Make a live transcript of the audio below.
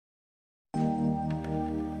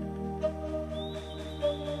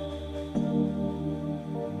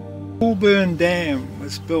Poolburn Dam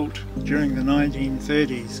was built during the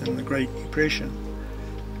 1930s in the Great Depression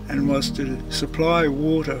and was to supply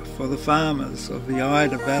water for the farmers of the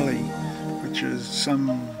Ida Valley, which is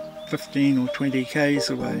some 15 or 20 k's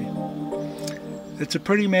away. It's a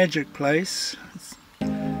pretty magic place.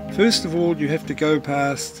 First of all, you have to go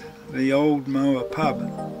past the old Moa pub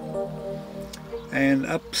and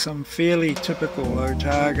up some fairly typical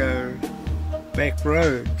Otago back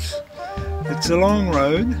roads. It's a long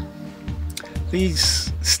road.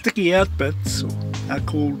 These sticky out bits are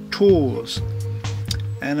called tors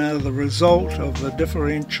and are the result of the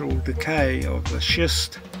differential decay of the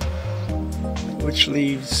schist, which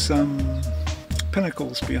leaves some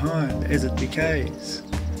pinnacles behind as it decays.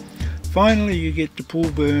 Finally you get to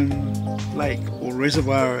Poolburn Lake, or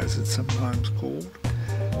reservoir as it's sometimes called.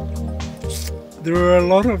 There are a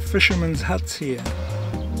lot of fishermen's huts here,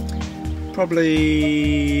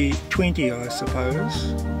 probably 20 I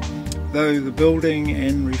suppose, though the building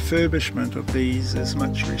and refurbishment of these is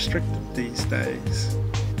much restricted these days.